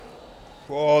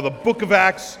Oh, the book of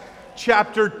Acts,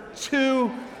 chapter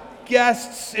 2.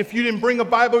 Guests, if you didn't bring a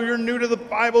Bible, you're new to the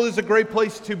Bible, this is a great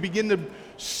place to begin to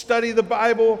study the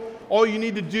Bible. All you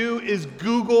need to do is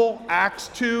Google Acts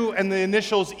 2 and the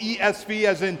initials ESV,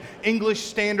 as in English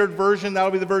Standard Version.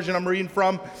 That'll be the version I'm reading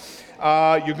from.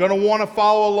 You're going to want to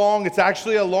follow along. It's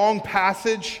actually a long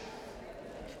passage.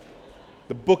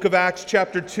 The book of Acts,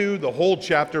 chapter 2, the whole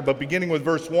chapter, but beginning with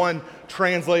verse 1,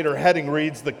 translator heading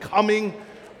reads, "The coming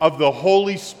of the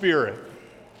Holy Spirit."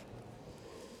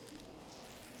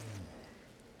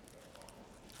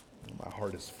 My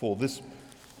heart is full. This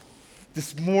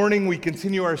morning we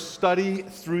continue our study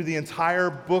through the entire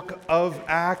book of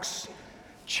Acts.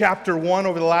 Chapter 1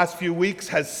 over the last few weeks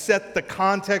has set the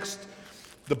context.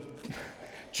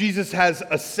 Jesus has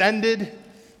ascended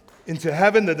into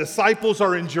heaven. The disciples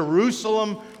are in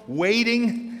Jerusalem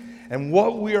waiting. And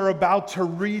what we are about to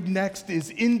read next is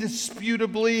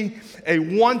indisputably a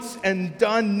once and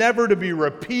done, never to be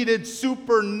repeated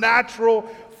supernatural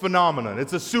phenomenon.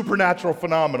 It's a supernatural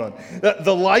phenomenon,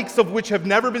 the likes of which have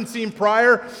never been seen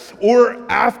prior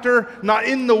or after, not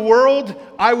in the world.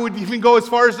 I would even go as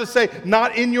far as to say,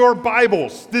 not in your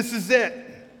Bibles. This is it.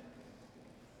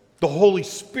 The Holy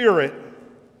Spirit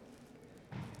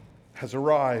has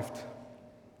arrived.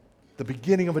 The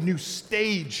beginning of a new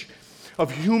stage of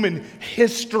human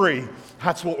history.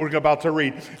 That's what we're about to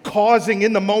read. Causing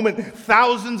in the moment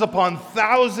thousands upon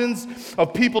thousands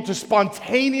of people to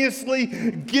spontaneously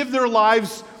give their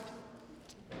lives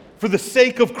for the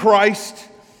sake of Christ.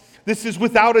 This is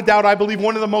without a doubt, I believe,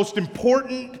 one of the most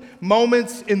important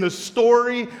moments in the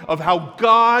story of how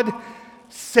God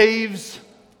saves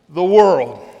the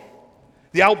world.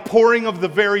 The outpouring of the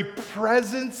very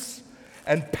presence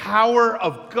and power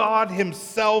of God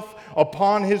Himself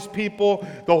upon His people.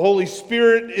 The Holy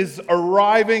Spirit is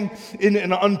arriving in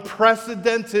an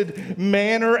unprecedented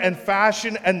manner and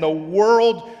fashion, and the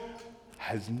world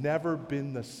has never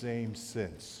been the same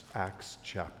since Acts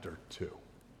chapter 2.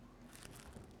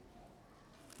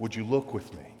 Would you look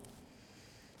with me?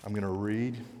 I'm going to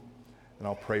read, and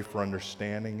I'll pray for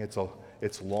understanding.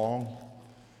 It's long.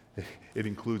 It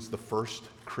includes the first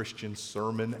Christian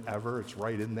sermon ever. It's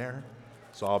right in there.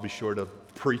 So I'll be sure to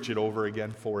preach it over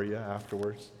again for you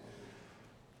afterwards.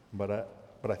 But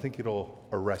I think it'll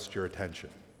arrest your attention.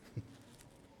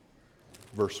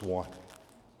 Verse 1.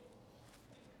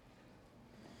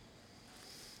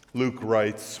 Luke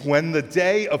writes, "When the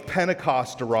day of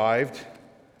Pentecost arrived,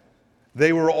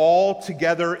 they were all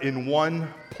together in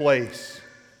one place.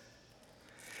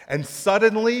 And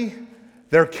suddenly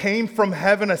there came from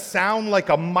heaven a sound like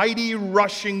a mighty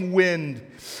rushing wind,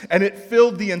 and it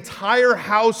filled the entire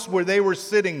house where they were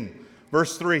sitting."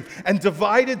 Verse 3, "And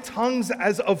divided tongues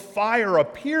as of fire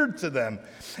appeared to them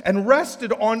and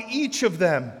rested on each of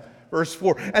them." Verse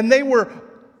 4, "And they were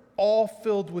all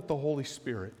filled with the Holy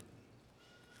Spirit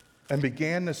and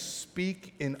began to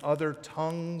speak in other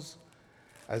tongues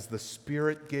as the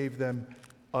Spirit gave them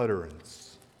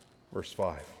utterance." Verse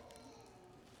 5.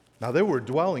 "Now there were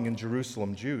dwelling in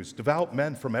Jerusalem Jews, devout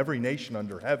men from every nation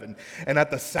under heaven. And at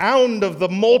the sound of the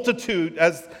multitude,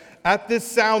 at this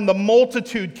sound the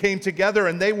multitude came together,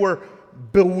 and they were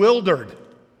bewildered,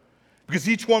 because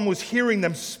each one was hearing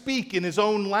them speak in his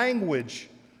own language.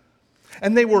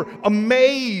 And they were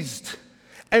amazed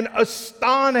and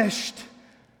astonished,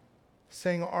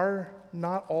 saying, 'Are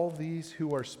not all these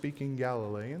who are speaking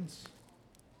Galileans?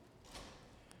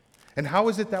 And how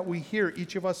is it that we hear,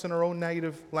 each of us in our own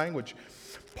native language,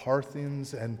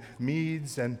 Parthians and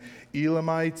Medes and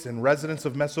Elamites and residents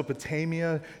of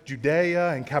Mesopotamia,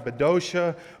 Judea and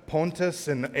Cappadocia, Pontus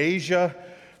and Asia,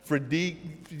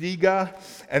 Phrygia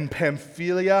and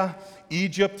Pamphylia,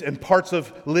 Egypt and parts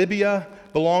of Libya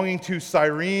belonging to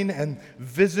Cyrene, and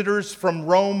visitors from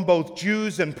Rome, both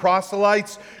Jews and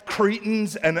proselytes,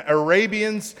 Cretans and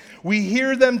Arabians? We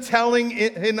hear them telling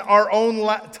in our own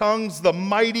tongues the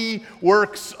mighty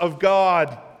works of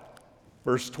God."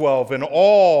 Verse 12, "And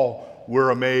all were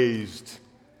amazed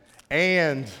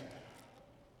and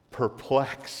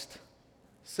perplexed,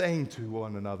 saying to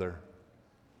one another,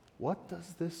 'What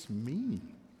does this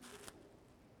mean?'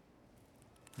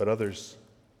 But others,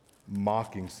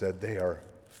 mocking, said, 'They are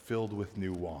filled with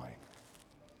new wine.'"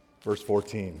 Verse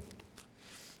 14,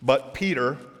 "But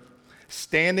Peter,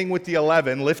 standing with the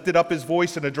 11, lifted up his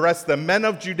voice and addressed them, 'Men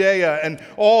of Judea and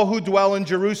all who dwell in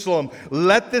Jerusalem,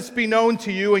 let this be known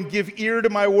to you, and give ear to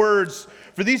my words.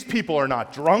 For these people are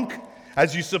not drunk,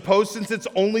 as you suppose, since it's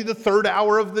only the third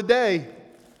hour of the day.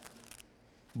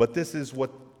 But this is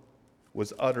what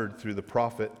was uttered through the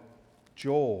prophet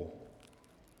Joel.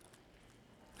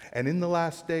 And in the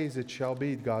last days it shall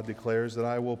be, God declares, that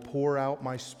I will pour out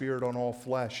my Spirit on all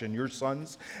flesh, and your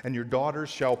sons and your daughters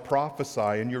shall prophesy,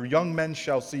 and your young men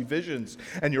shall see visions,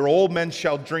 and your old men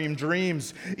shall dream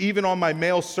dreams. Even on my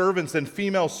male servants and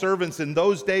female servants in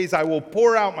those days I will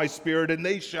pour out my Spirit, and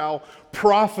they shall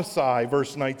prophesy.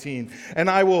 Verse 19. And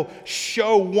I will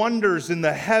show wonders in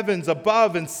the heavens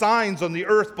above and signs on the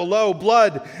earth below,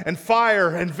 blood and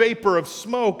fire and vapor of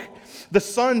smoke. The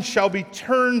sun shall be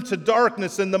turned to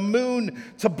darkness and the moon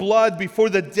to blood before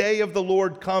the day of the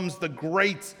Lord comes, the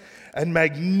great and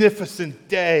magnificent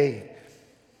day.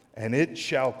 And it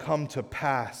shall come to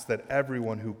pass that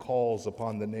everyone who calls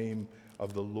upon the name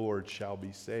of the Lord shall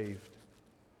be saved.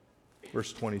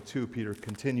 Verse 22, Peter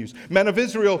continues, Men of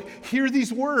Israel, hear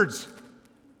these words.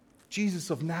 Jesus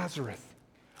of Nazareth,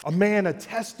 a man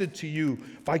attested to you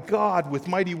by God with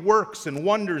mighty works and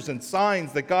wonders and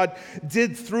signs that God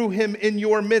did through him in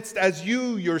your midst, as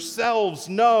you yourselves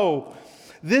know.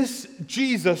 This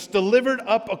Jesus, delivered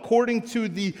up according to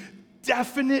the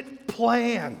definite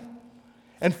plan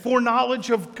and foreknowledge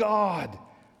of God,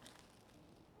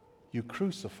 you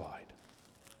crucified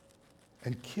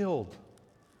and killed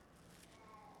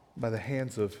by the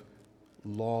hands of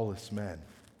lawless men.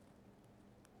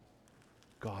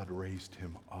 God raised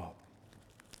him up,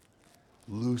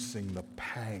 loosing the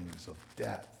pangs of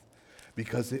death,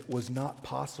 because it was not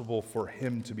possible for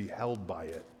him to be held by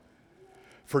it.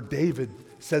 For David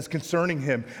says concerning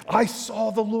him, I saw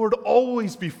the Lord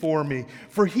always before me,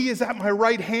 for he is at my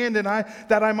right hand, and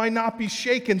that I might not be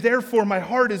shaken. Therefore my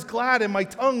heart is glad, and my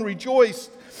tongue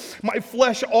rejoiced. My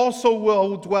flesh also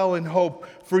will dwell in hope,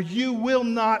 for you will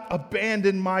not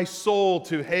abandon my soul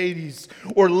to Hades,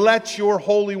 or let your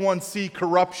Holy One see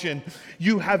corruption.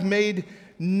 You have made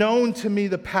known to me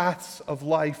the paths of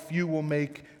life. You will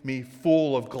make me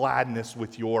full of gladness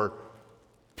with your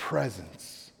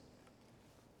presence.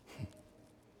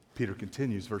 Peter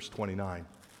continues, verse 29.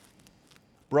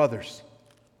 Brothers,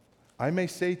 I may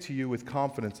say to you with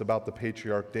confidence about the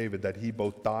patriarch David that he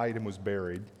both died and was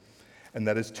buried, and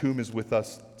that his tomb is with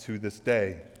us to this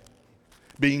day.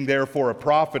 Being therefore a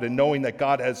prophet, and knowing that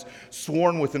God has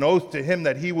sworn with an oath to him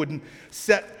that he would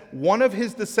set one of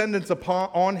his descendants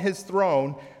on his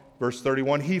throne, verse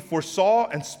 31, he foresaw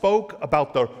and spoke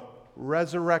about the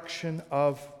resurrection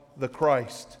of the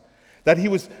Christ, that he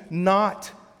was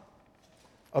not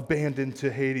abandoned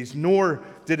to Hades, nor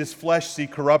did his flesh see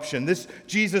corruption. This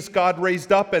Jesus God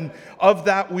raised up, and of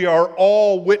that we are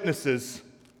all witnesses.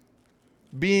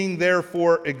 Being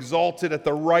therefore exalted at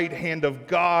the right hand of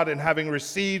God, and having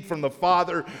received from the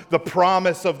Father the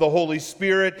promise of the Holy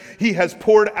Spirit, he has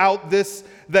poured out this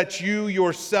that you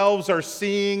yourselves are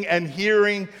seeing and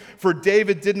hearing. For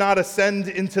David did not ascend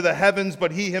into the heavens,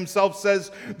 but he himself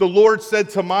says, the Lord said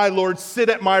to my Lord, sit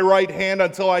at my right hand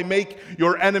until I make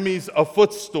your enemies a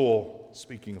footstool.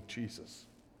 Speaking of Jesus.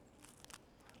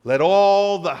 Let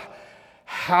all the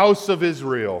house of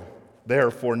Israel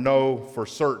therefore know for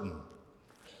certain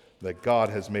that God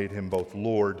has made him both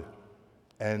Lord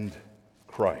and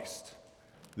Christ,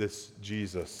 this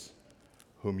Jesus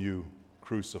whom you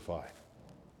crucified.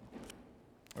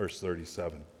 Verse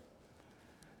 37.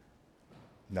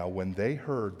 Now when they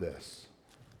heard this,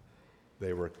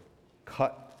 they were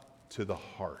cut to the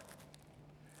heart,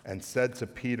 and said to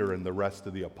Peter and the rest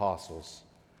of the apostles,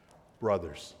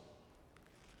 Brothers,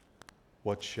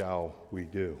 what shall we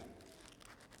do?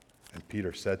 And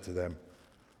Peter said to them,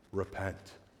 Repent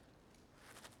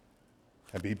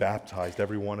and be baptized,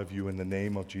 every one of you, in the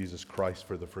name of Jesus Christ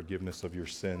for the forgiveness of your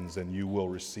sins, and you will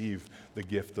receive the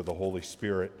gift of the Holy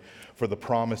Spirit. For the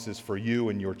promise is for you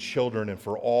and your children and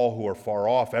for all who are far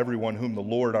off, everyone whom the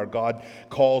Lord our God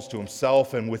calls to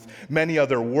himself. And with many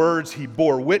other words he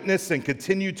bore witness and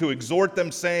continued to exhort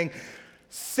them, saying,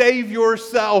 Save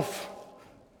yourselves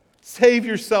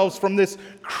from this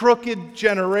crooked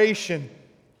generation.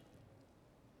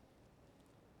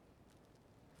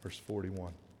 Verse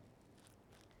 41.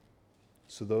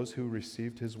 So those who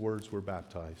received his words were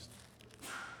baptized,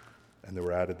 and there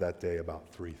were added that day about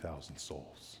 3,000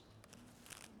 souls.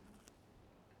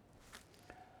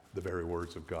 The very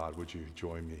words of God, would you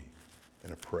join me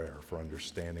in a prayer for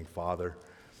understanding? Father,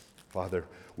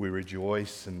 we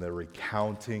rejoice in the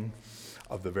recounting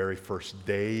of the very first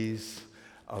days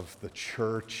of the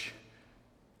church,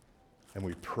 and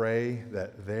we pray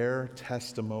that their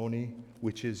testimony,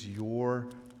 which is your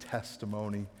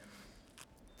testimony,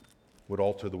 would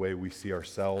alter the way we see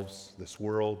ourselves, this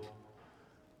world,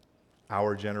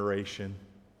 our generation,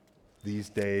 these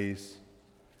days,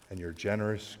 and your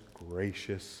generous,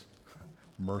 gracious,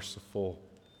 merciful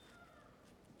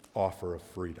offer of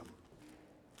freedom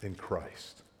in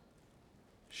Christ.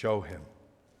 Show him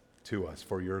to us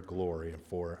for your glory and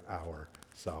for our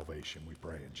salvation. We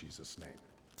pray in Jesus' name.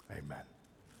 Amen.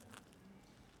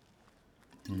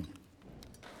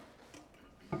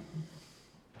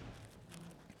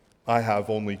 I have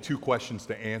only two questions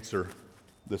to answer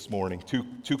this morning.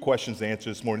 Two questions to answer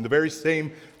this morning. The very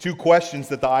same two questions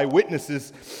that the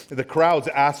eyewitnesses, the crowds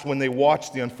asked when they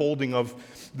watched the unfolding of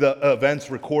the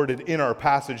events recorded in our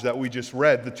passage that we just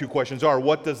read. The two questions are,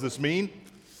 what does this mean?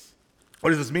 What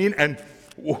does this mean? And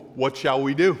what shall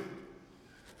we do?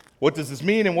 What does this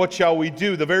mean and what shall we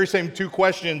do? The very same two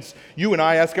questions you and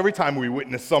I ask every time we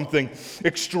witness something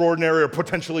extraordinary or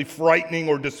potentially frightening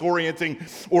or disorienting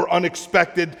or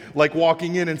unexpected, like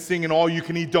walking in and seeing an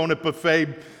all-you-can-eat donut buffet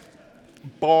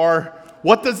bar.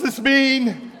 What does this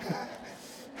mean?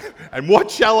 And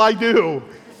what shall I do?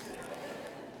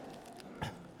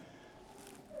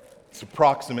 It's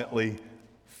approximately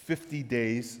 50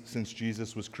 days since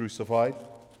Jesus was crucified,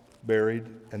 buried,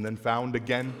 and then found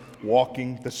again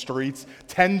walking the streets.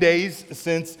 10 days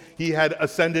since he had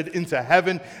ascended into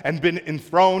heaven and been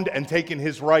enthroned and taken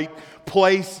his right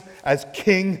place as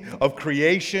King of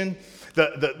creation.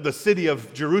 The city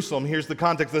of Jerusalem, here's the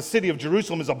context, the city of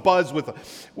Jerusalem is abuzz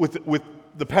with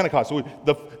the Pentecost,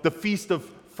 the Feast of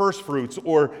First Fruits,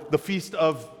 or the Feast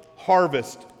of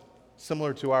Harvest,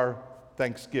 similar to our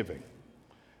Thanksgiving.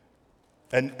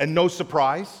 And no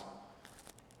surprise,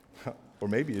 or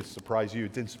maybe it surprised you,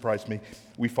 it didn't surprise me,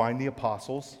 we find the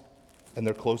apostles and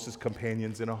their closest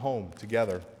companions in a home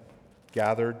together,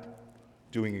 gathered,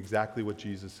 doing exactly what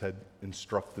Jesus had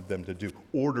instructed them to do,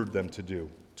 ordered them to do,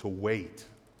 to wait.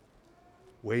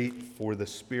 Wait for the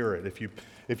Spirit.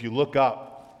 If you look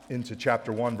up into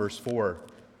chapter 1, verse 4,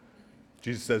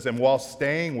 Jesus says, and while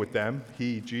staying with them,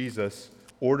 he, Jesus,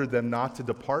 ordered them not to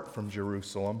depart from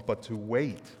Jerusalem, but to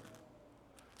wait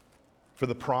for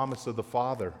the promise of the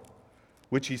Father,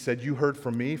 which he said, you heard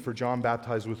from me, for John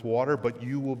baptized with water, but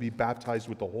you will be baptized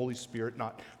with the Holy Spirit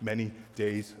not many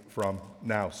days from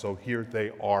now. So here they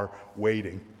are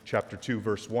waiting. Chapter 2,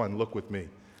 verse 1, look with me.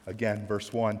 Again,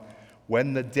 verse 1.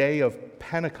 When the day of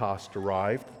Pentecost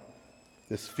arrived,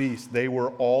 this feast, they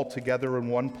were all together in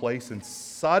one place, and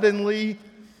suddenly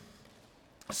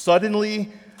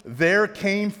there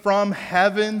came from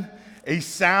heaven a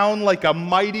sound like a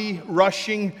mighty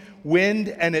rushing wind,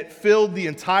 and it filled the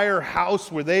entire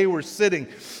house where they were sitting.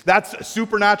 That's a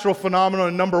supernatural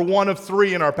phenomenon number 1 of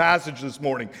 3 in our passage this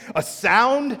morning. A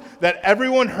sound that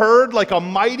everyone heard like a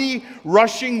mighty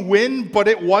rushing wind, but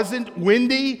it wasn't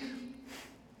windy.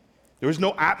 There was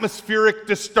no atmospheric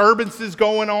disturbances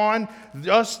going on,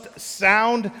 just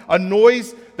sound, a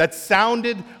noise that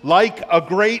sounded like a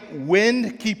great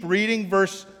wind. Keep reading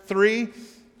verse 3.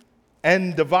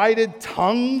 And divided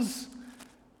tongues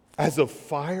as of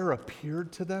fire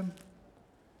appeared to them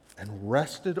and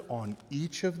rested on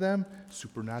each of them.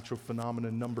 Supernatural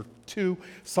phenomenon number 2,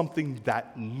 something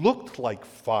that looked like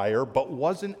fire but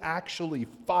wasn't actually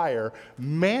fire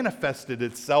manifested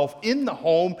itself in the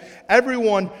home.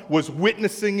 Everyone was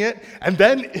witnessing it, and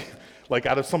then, like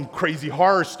out of some crazy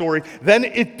horror story, then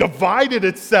it divided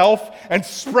itself and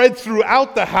spread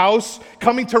throughout the house,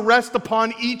 coming to rest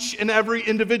upon each and every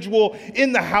individual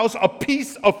in the house, a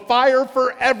piece of fire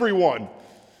for everyone.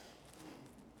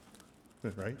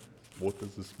 Right? What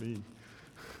does this mean?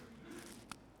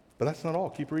 But that's not all.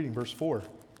 Keep reading, verse 4.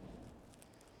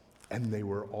 And they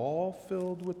were all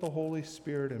filled with the Holy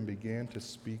Spirit and began to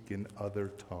speak in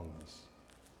other tongues,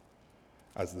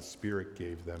 as the Spirit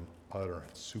gave them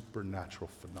utterance. Supernatural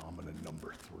phenomenon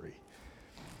number 3.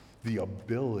 The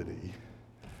ability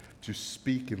to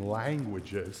speak in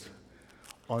languages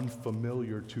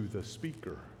unfamiliar to the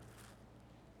speaker.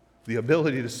 The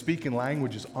ability to speak in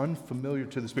languages unfamiliar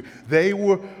to the speaker. They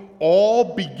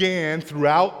all began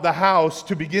throughout the house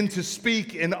to begin to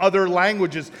speak in other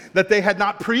languages that they had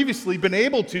not previously been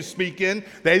able to speak in.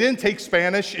 They didn't take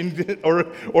Spanish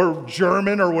or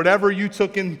German or whatever you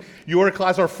took in your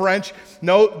class, or French.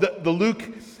 No, the Luke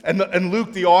and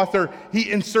Luke, the author, he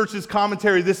inserts his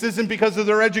commentary. This isn't because of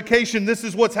their education. This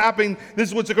is what's happening. This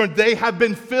is what's going. They have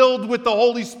been filled with the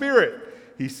Holy Spirit,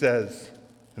 he says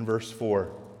in verse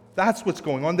 4. That's what's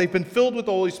going on. They've been filled with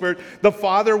the Holy Spirit. The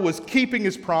Father was keeping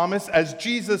his promise as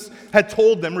Jesus had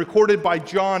told them, recorded by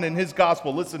John in his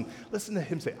gospel. Listen to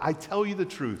him say, I tell you the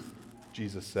truth,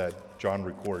 Jesus said, John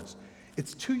records.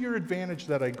 It's to your advantage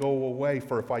that I go away,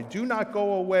 for if I do not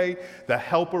go away, the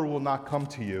Helper will not come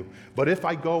to you. But if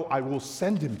I go, I will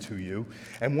send him to you.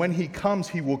 And when he comes,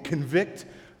 he will convict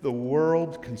the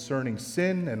world concerning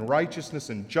sin and righteousness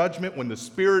and judgment. When the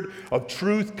Spirit of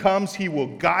truth comes, he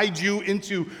will guide you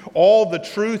into all the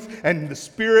truth, and the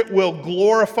Spirit will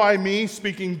glorify me,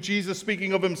 Jesus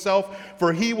speaking of himself,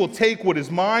 for he will take what is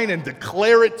mine and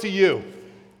declare it to you.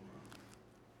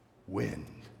 Wind,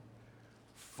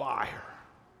 fire,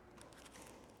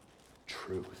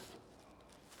 truth,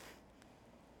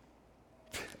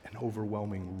 an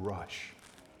overwhelming rush,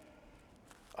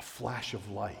 a flash of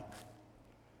light,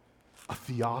 a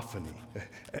theophany,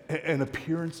 an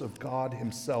appearance of God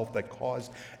himself that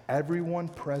caused everyone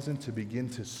present to begin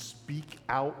to speak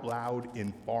out loud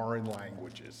in foreign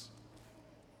languages.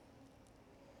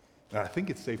 And I think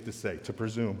it's safe to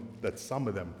presume that some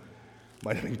of them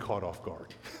might have been caught off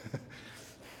guard.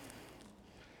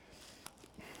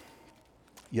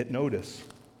 Yet notice,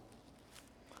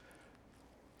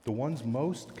 the ones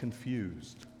most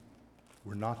confused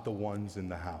were not the ones in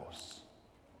the house.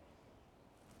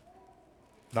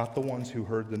 Not the ones who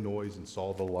heard the noise and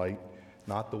saw the light,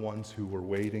 not the ones who were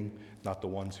waiting, not the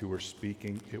ones who were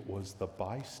speaking. It was the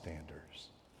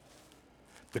bystanders,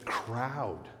 the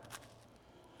crowd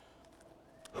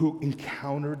who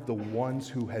encountered the ones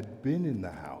who had been in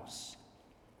the house.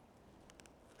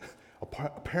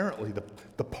 Apparently,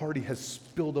 the party has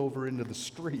spilled over into the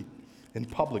street in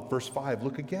public. Verse 5,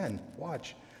 look again,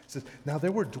 watch. It says, now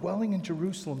there were dwelling in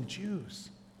Jerusalem Jews,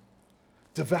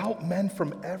 devout men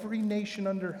from every nation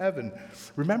under heaven.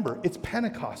 Remember, it's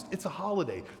Pentecost. It's a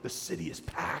holiday. The city is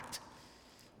packed.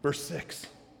 Verse 6.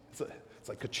 It's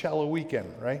like Coachella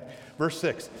weekend, right? Verse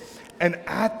 6. And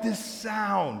at this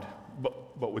sound,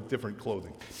 but with different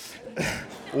clothing.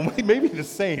 Well, maybe the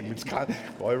same. It's got,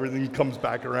 well, everything comes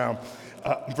back around.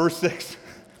 Verse 6.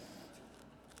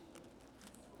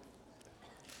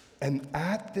 And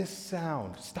at this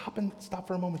sound, stop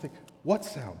for a moment. Think, what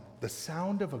sound? The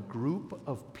sound of a group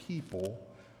of people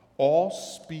all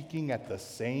speaking at the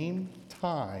same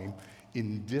time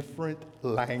in different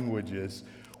languages,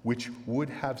 which would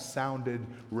have sounded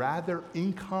rather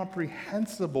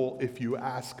incomprehensible if you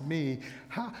ask me.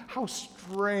 How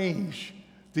strange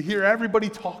to hear everybody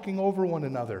talking over one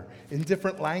another in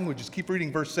different languages. Keep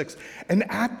reading verse 6. And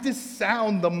at this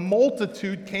sound, the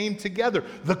multitude came together.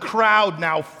 The crowd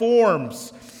now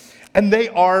forms. And they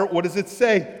are, what does it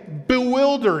say?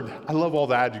 Bewildered. I love all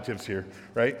the adjectives here,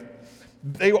 right?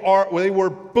 They were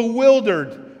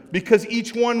bewildered because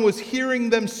each one was hearing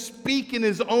them speak in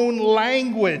his own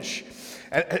language.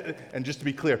 And just to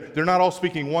be clear, they're not all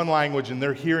speaking one language and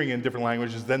they're hearing in different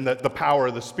languages. Then the power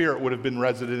of the Spirit would have been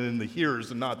resident in the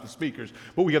hearers and not the speakers.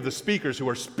 But we have the speakers who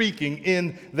are speaking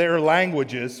in their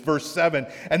languages. Verse 7,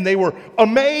 and they were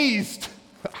amazed.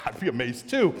 I'd be amazed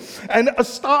too. And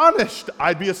astonished.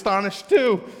 I'd be astonished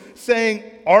too. Saying,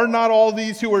 are not all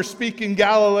these who are speaking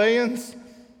Galileans?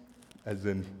 As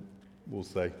in, we'll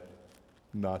say,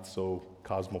 not so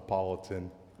cosmopolitan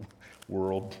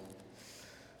world.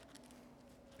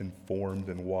 Informed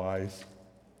and wise.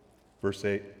 Verse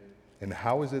 8, and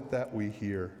how is it that we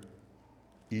hear,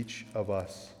 each of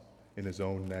us in his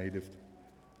own native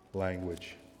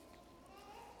language?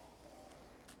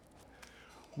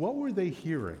 What were they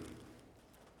hearing?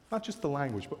 Not just the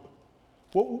language, but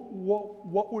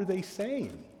what were they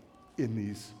saying in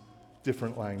these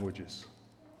different languages?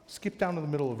 Skip down to the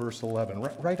middle of verse 11,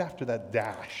 right after that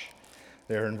dash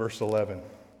there in verse 11.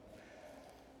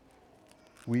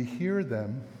 We hear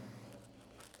them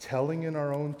telling in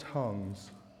our own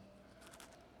tongues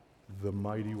the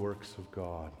mighty works of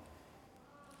God.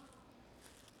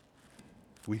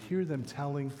 We hear them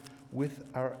telling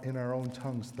in our own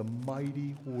tongues the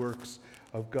mighty works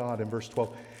of God. In verse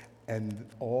 12, and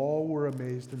all were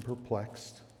amazed and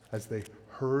perplexed as they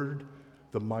heard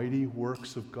the mighty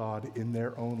works of God in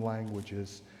their own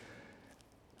languages,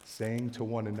 saying to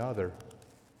one another,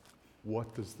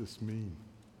 what does this mean?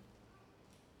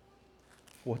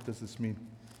 What does this mean?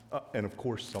 And of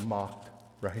course, some mocked,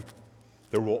 right?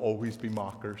 There will always be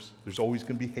mockers. There's always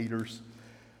going to be haters.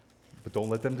 But don't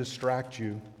let them distract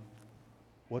you.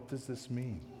 What does this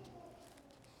mean?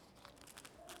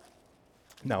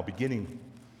 Now, beginning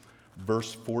with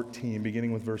verse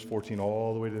 14,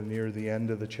 all the way to near the end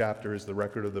of the chapter is the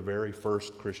record of the very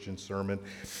first Christian sermon.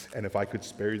 And if I could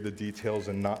spare you the details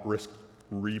and not risk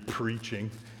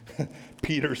re-preaching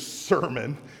Peter's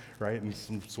sermon, right, in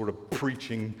some sort of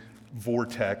preaching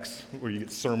vortex where you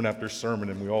get sermon after sermon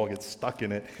and we all get stuck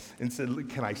in it, and said,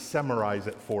 can I summarize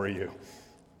it for you?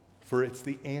 For it's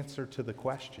the answer to the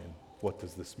question, what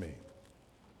does this mean?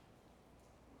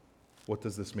 What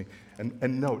does this mean?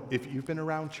 And note, if you've been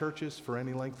around churches for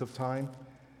any length of time,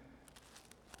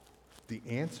 the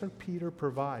answer Peter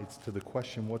provides to the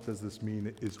question, what does this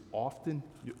mean, is often,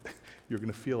 you're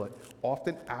going to feel it,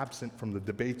 often absent from the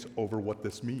debates over what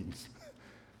this means.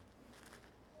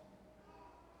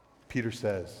 Peter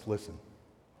says, listen,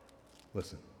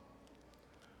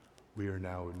 we are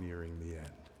now nearing the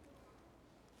end.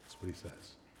 That's what he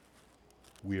says.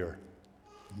 We are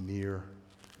near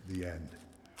the end.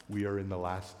 We are in the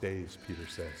last days, Peter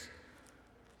says.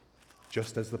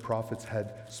 Just as the prophets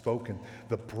had spoken,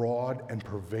 the broad and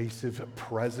pervasive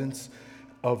presence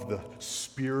of the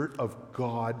Spirit of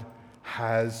God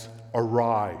has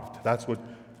arrived. That's what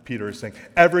Peter is saying.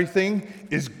 Everything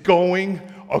is going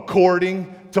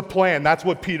according to plan. That's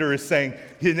what Peter is saying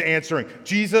in answering.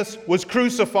 Jesus was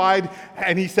crucified,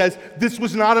 and he says, this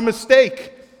was not a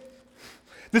mistake.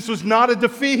 This was not a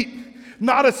defeat,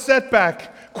 not a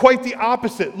setback. Quite the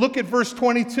opposite. Look at verse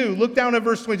 22. Look down at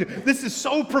verse 22. This is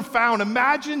so profound.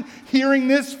 Imagine hearing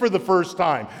this for the first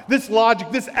time. This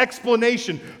logic, this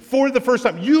explanation for the first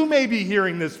time. You may be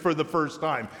hearing this for the first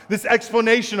time. This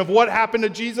explanation of what happened to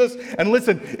Jesus. And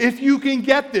listen, if you can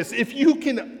get this, if you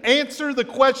can answer the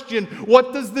question,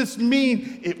 what does this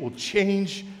mean? It will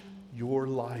change your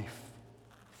life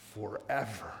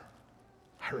forever.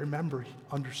 I remember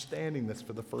understanding this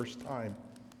for the first time.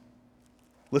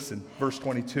 Listen, verse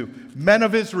 22. Men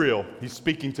of Israel, he's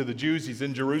speaking to the Jews, he's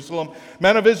in Jerusalem.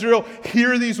 Men of Israel,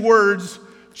 hear these words.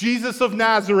 Jesus of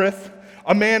Nazareth,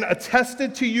 a man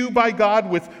attested to you by God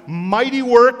with mighty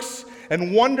works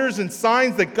and wonders and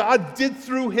signs that God did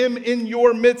through him in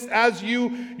your midst, as you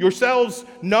yourselves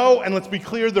know. And let's be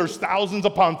clear, there's thousands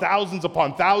upon thousands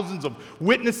of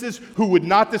witnesses who would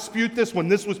not dispute this when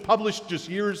this was published just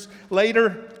years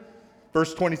later.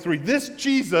 Verse 23. This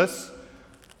Jesus,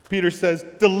 Peter says,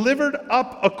 delivered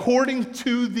up according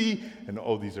to the, and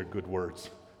oh, these are good words,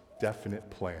 definite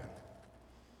plan.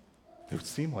 It would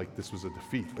seem like this was a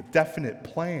defeat, but definite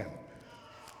plan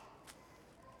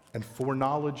and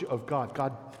foreknowledge of God.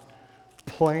 God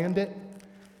planned it,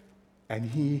 and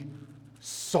he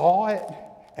saw it,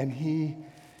 and he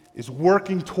is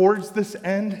working towards this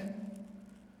end.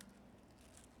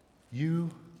 You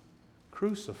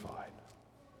crucified.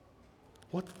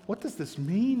 What does this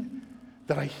mean?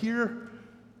 That I hear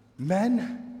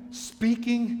men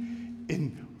speaking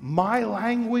in my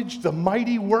language the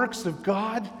mighty works of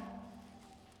God.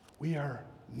 We are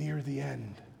near the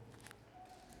end.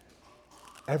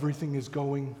 Everything is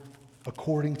going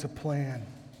according to plan.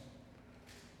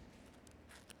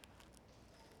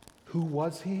 Who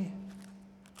was he?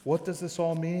 What does this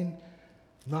all mean?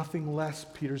 Nothing less,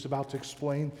 Peter's about to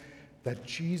explain, that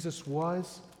Jesus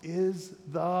is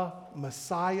the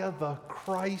Messiah, the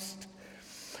Christ.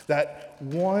 That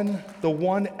the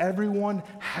one everyone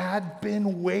had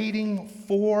been waiting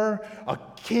for, a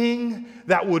king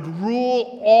that would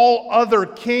rule all other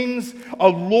kings, a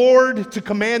Lord to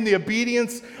command the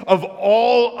obedience of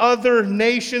all other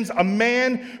nations, a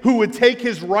man who would take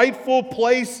his rightful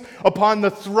place upon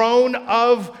the throne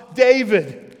of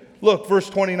David. Look, verse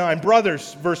 29.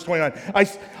 Brothers, verse 29.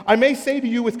 I may say to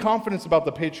you with confidence about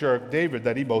the patriarch David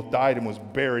that he both died and was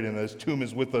buried, and his tomb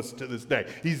is with us to this day.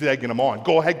 He's egging him on.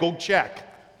 Go ahead, go check.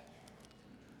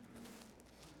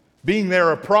 Being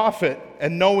there a prophet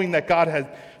and knowing that God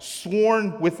had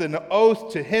sworn with an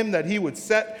oath to him that he would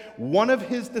set one of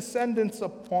his descendants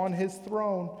upon his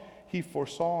throne, he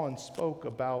foresaw and spoke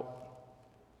about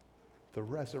the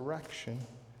resurrection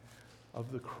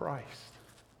of the Christ.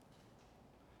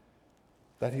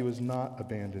 That he was not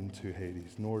abandoned to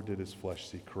Hades, nor did his flesh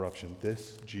see corruption.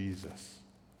 This Jesus,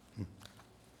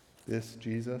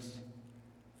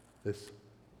 this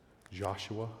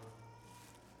Joshua,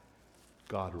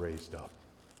 God raised up.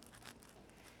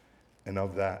 And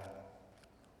of that,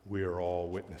 we are all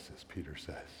witnesses, Peter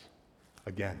says.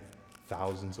 Again,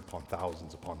 thousands upon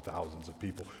thousands upon thousands of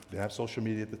people. We didn't have social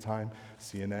media at the time.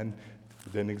 CNN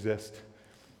didn't exist.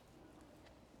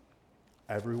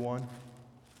 Everyone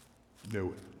knew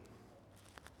it.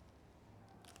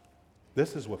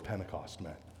 This is what Pentecost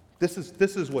meant. This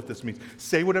is what this means.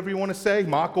 Say whatever you want to say,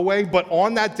 mock away, but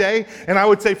on that day, and I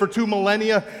would say for 2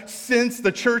 millennia, since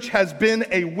the church has been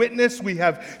a witness, we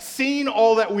have seen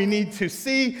all that we need to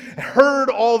see,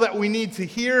 heard all that we need to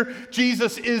hear.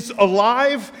 Jesus is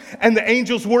alive, and the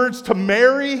angel's words to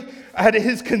Mary at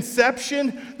his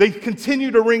conception, they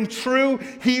continue to ring true.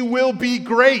 He will be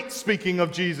great, speaking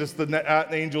of Jesus, the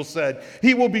angel said.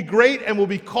 He will be great and will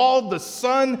be called the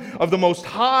Son of the Most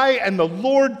High, and the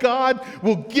Lord God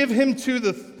will give him to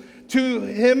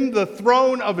him the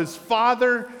throne of his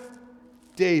father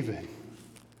David,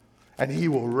 and he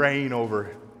will reign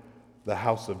over the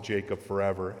house of Jacob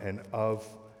forever, and of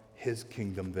his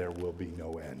kingdom there will be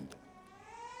no end.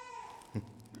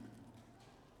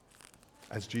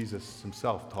 as Jesus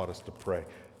himself taught us to pray,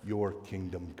 your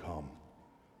kingdom come,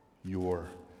 your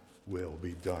will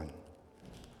be done.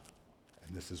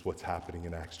 And this is what's happening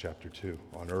in Acts chapter 2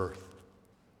 on earth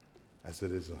as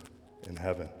it is in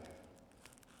heaven.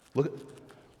 Look,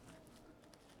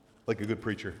 like a good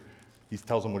preacher, he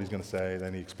tells them what he's going to say,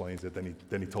 then he explains it,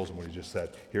 then he tells them what he just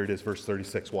said. Here it is, verse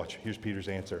 36. Watch, here's Peter's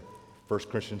answer. First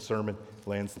Christian sermon,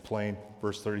 lands the plane,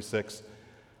 verse 36.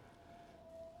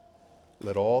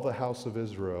 Let all the house of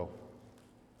Israel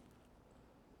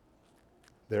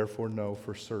therefore know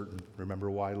for certain, remember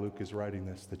why Luke is writing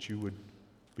this, that you would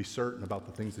be certain about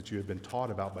the things that you had been taught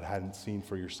about but hadn't seen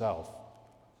for yourself,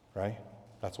 right?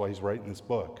 That's why he's writing this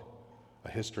book, a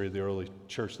history of the early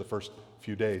church, the first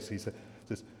few days. He says,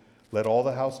 let all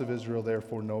the house of Israel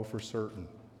therefore know for certain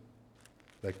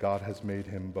that God has made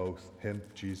him,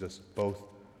 Jesus, both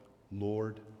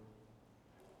Lord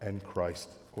and Christ,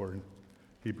 or in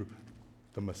Hebrew,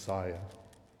 the Messiah,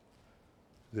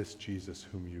 this Jesus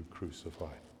whom you crucified.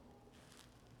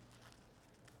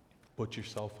 Put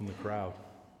yourself in the crowd.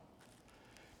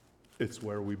 It's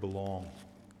where we belong.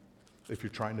 If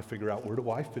you're trying to figure out, where do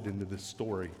I fit into this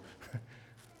story?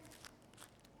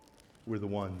 We're the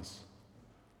ones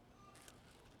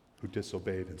who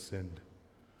disobeyed and sinned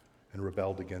and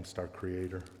rebelled against our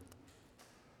Creator,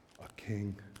 a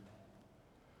King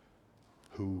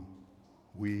who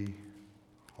we,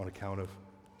 on account of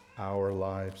our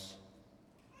lives,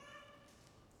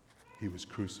 he was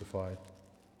crucified.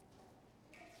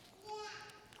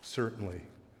 Certainly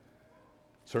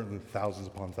thousands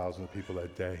upon thousands of people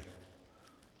that day,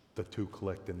 the two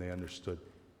clicked and they understood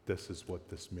this is what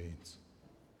this means.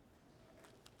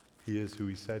 He is who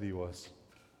he said he was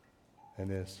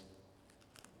and is.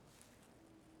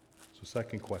 So,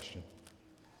 second question,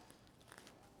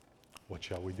 what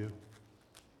shall we do?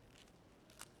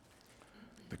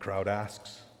 The crowd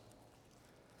asks,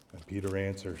 and Peter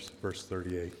answers, verse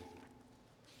 38.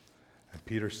 And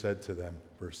Peter said to them,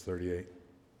 verse 38,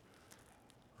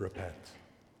 repent.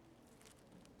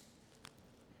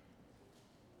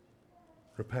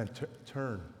 Repent,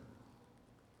 turn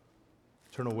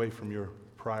away from your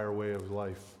prior way of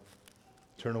life.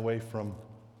 Turn away from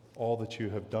all that you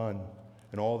have done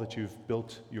and all that you've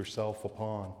built yourself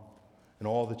upon and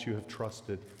all that you have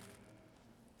trusted.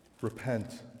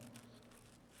 Repent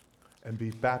and be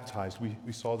baptized.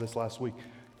 We saw this last week.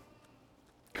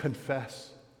 Confess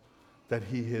that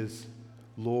he is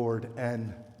Lord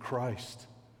and Christ.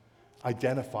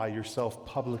 Identify yourself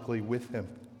publicly with him.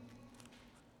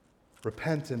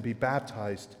 Repent and be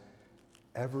baptized.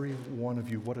 Every one of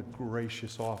you, what a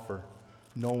gracious offer.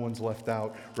 No one's left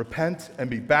out. Repent and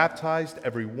be baptized,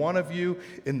 every one of you,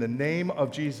 in the name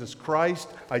of Jesus Christ.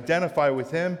 Identify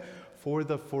with him for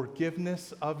the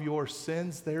forgiveness of your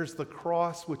sins. There's the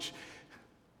cross, which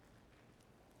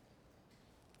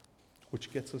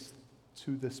gets us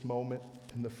to this moment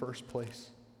in the first place.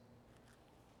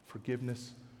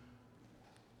 Forgiveness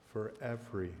for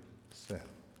every sin.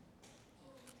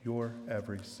 Your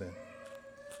every sin.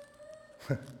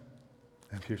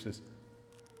 And here's this.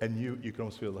 And you can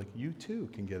almost feel like you too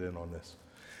can get in on this.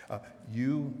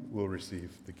 You will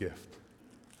receive the gift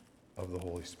of the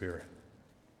Holy Spirit.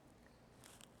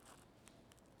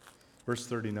 Verse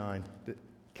 39 that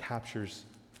captures,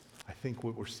 I think,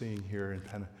 what we're seeing here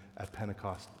at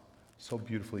Pentecost so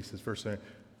beautifully. He says, verse 39,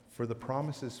 for the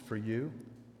promises for you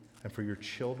and for your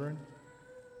children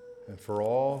and for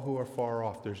all who are far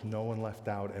off, there's no one left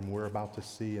out. And we're about to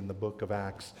see in the book of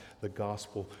Acts the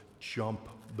gospel jump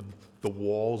the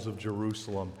walls of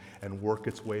Jerusalem and work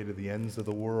its way to the ends of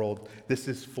the world. This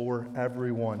is for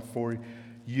everyone, for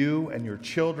you and your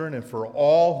children, and for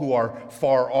all who are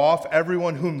far off,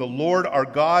 everyone whom the Lord our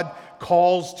God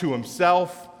calls to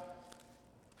himself.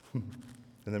 And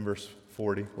then verse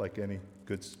 40, like any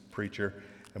good preacher,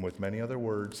 and with many other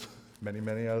words,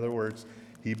 many other words,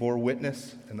 he bore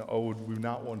witness, and oh, would we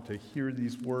not want to hear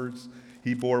these words?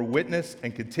 He bore witness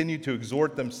and continued to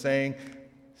exhort them, saying,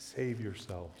 save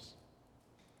yourselves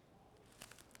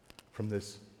from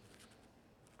this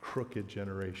crooked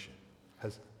generation.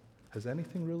 Has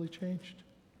anything really changed?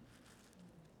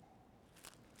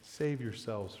 Save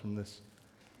yourselves from this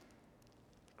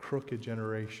crooked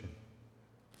generation.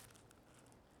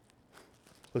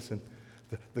 Listen,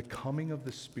 the coming of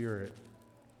the Spirit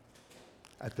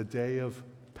at the day of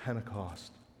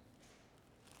Pentecost,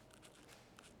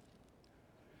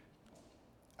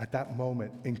 at that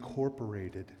moment,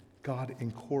 God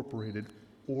incorporated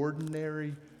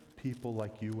ordinary people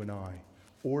like you and I,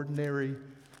 ordinary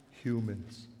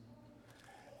humans,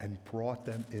 and brought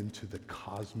them into the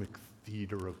cosmic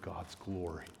theater of God's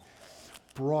glory.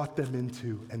 Brought them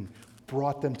into and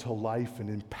brought them to life and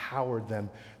empowered them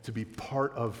to be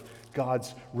part of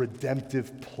God's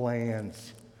redemptive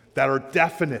plans that are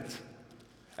definite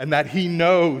and that He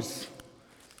knows.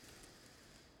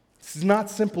 This is not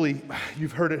simply,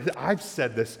 you've heard it, I've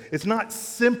said this, it's not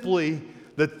simply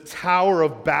the Tower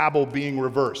of Babel being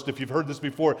reversed. If you've heard this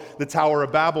before, the Tower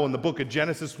of Babel in the book of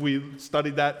Genesis, we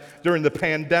studied that during the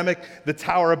pandemic. The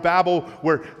Tower of Babel,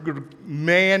 where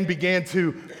man began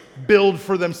to build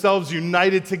for themselves,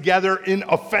 united together in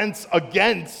offense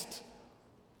against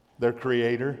their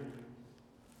Creator.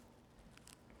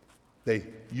 They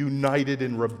united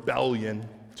in rebellion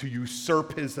to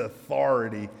usurp His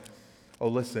authority. Oh,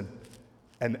 listen,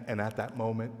 and at that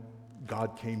moment,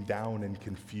 God came down and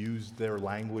confused their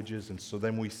languages. And so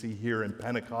then we see here in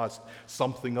Pentecost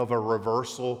something of a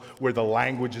reversal where the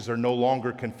languages are no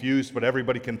longer confused, but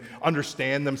everybody can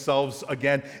understand themselves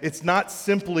again. It's not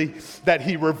simply that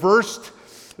He reversed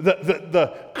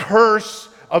the curse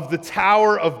of the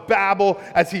Tower of Babel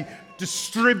as He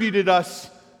distributed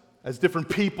us as different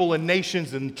people and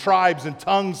nations and tribes and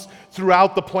tongues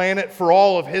throughout the planet for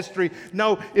all of history.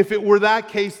 No, if it were that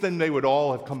case, then they would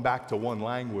all have come back to one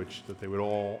language that they would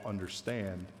all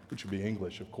understand, which would be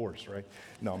English, of course, right?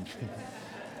 No, I'm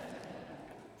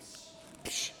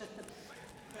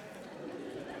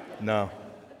No.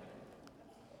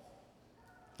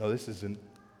 No, this isn't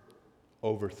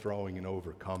overthrowing and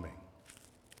overcoming.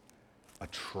 A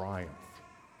triumph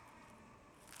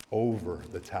over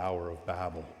the Tower of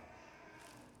Babel,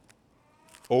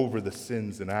 over the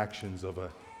sins and actions of an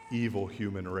evil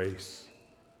human race.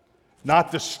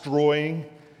 Not destroying,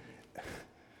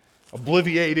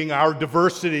 obliviating our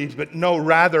diversity, but no,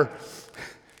 rather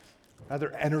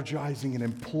energizing and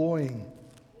employing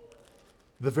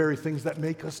the very things that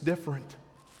make us different.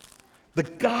 The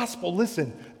gospel,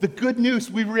 listen, the good news,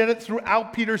 we read it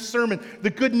throughout Peter's sermon. The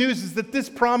good news is that this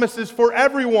promise is for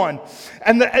everyone.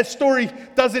 And the story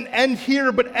doesn't end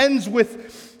here, but ends with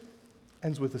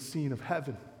a scene of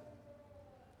heaven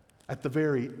at the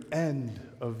very end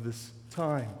of this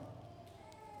time,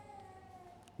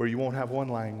 where you won't have one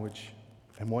language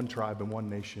and one tribe and one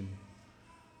nation.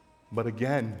 But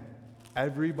again,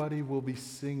 everybody will be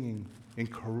singing in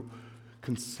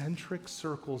concentric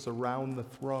circles around the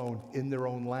throne in their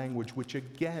own language, which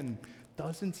again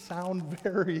doesn't sound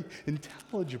very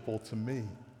intelligible to me.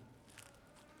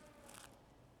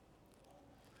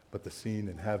 But the scene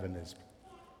in heaven is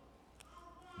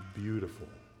beautiful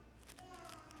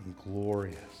and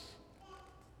glorious.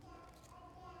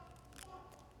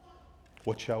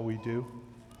 What shall we do?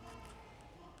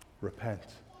 Repent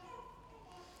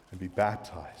and be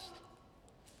baptized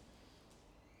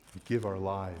and give our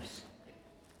lives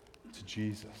to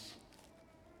Jesus.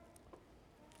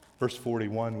 Verse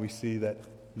 41, we see that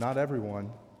not everyone,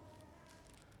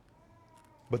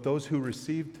 but those who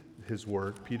received His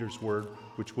word, Peter's word,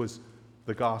 which was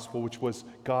the gospel, which was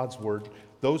God's word,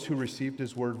 those who received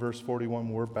His word, verse 41,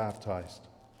 were baptized.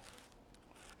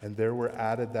 And there were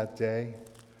added that day,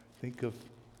 think of,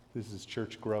 this is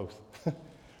church growth.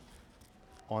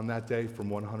 On that day, from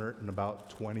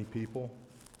 120 people,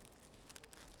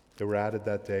 there were added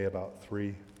that day about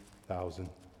 3,000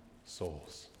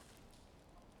 souls.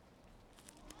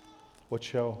 What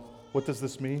does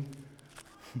this mean?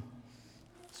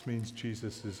 This means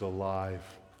Jesus is alive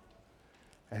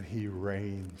and He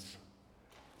reigns.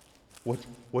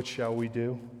 What shall we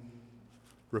do?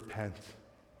 Repent.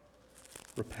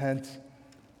 Repent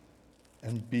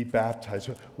and be baptized.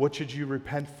 What should you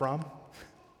repent from?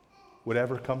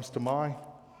 Whatever comes to mind.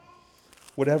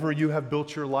 Whatever you have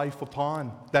built your life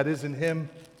upon that isn't Him.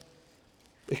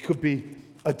 It could be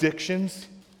addictions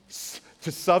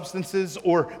to substances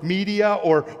or media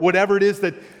or whatever it is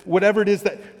that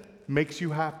makes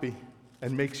you happy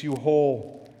and makes you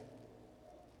whole.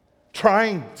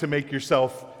 Trying to make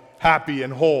yourself happy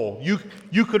and whole.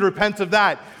 You could repent of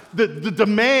that. The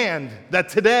demand that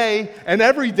today and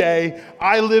every day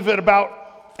I live at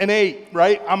about an 8,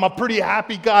 right? I'm a pretty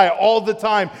happy guy all the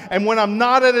time. And when I'm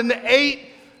not at an 8,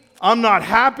 I'm not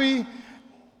happy.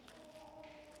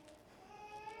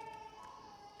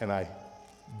 And I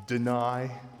deny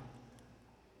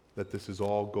that this is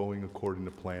all going according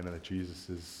to plan and that Jesus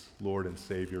is Lord and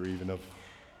Savior, even of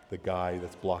the guy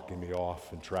that's blocking me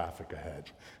off in traffic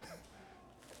ahead,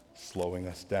 slowing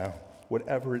us down.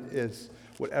 Whatever it is,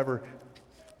 whatever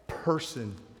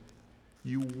person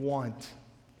you want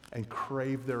and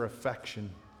crave their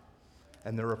affection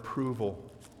and their approval,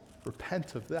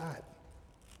 repent of that.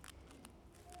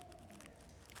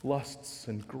 Lusts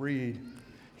and greed.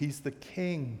 He's the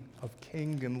King of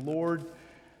kings and Lord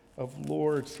of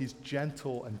lords. He's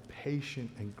gentle and patient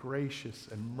and gracious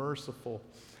and merciful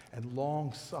and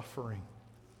long-suffering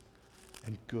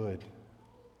and good.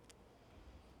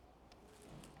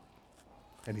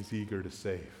 And he's eager to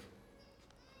save.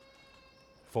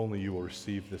 If only you will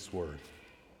receive this word.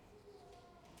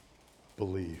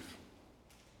 Believe,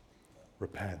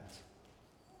 repent,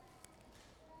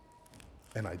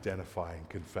 and identify and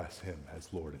confess him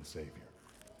as Lord and Savior.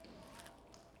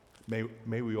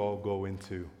 May we all go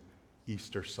into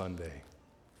Easter Sunday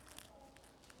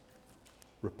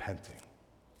repenting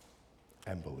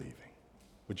and believing.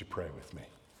 Would you pray with me?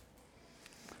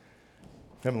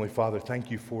 Heavenly Father, thank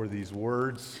you for these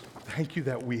words. Thank you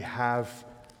that we have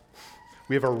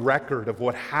a record of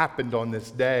what happened on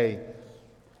this day.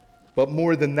 But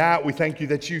more than that, we thank you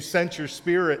that you sent your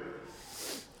Spirit,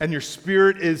 and your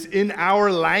Spirit is in our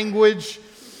language,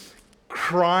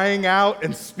 crying out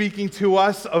and speaking to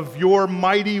us of your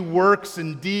mighty works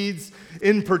and deeds,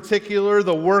 in particular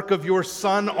the work of your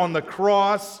Son on the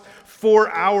cross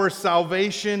for our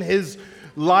salvation, his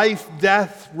life,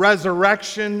 death,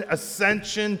 resurrection,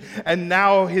 ascension, and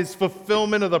now his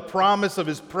fulfillment of the promise of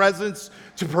his presence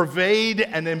to pervade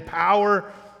and empower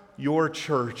your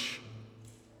church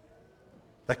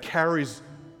that carries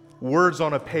words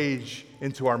on a page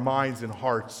into our minds and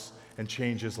hearts and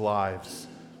changes lives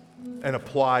and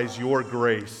applies your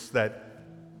grace that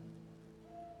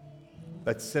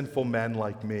sinful men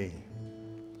like me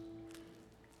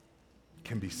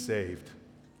can be saved,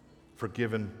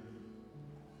 forgiven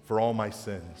for all my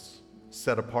sins,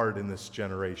 set apart in this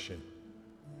generation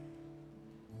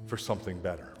for something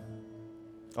better.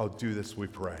 Oh, do this, we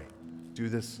pray. Do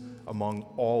this among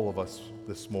all of us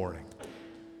this morning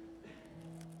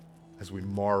as we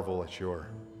marvel at your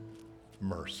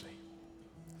mercy.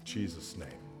 In Jesus' name,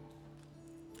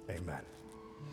 amen.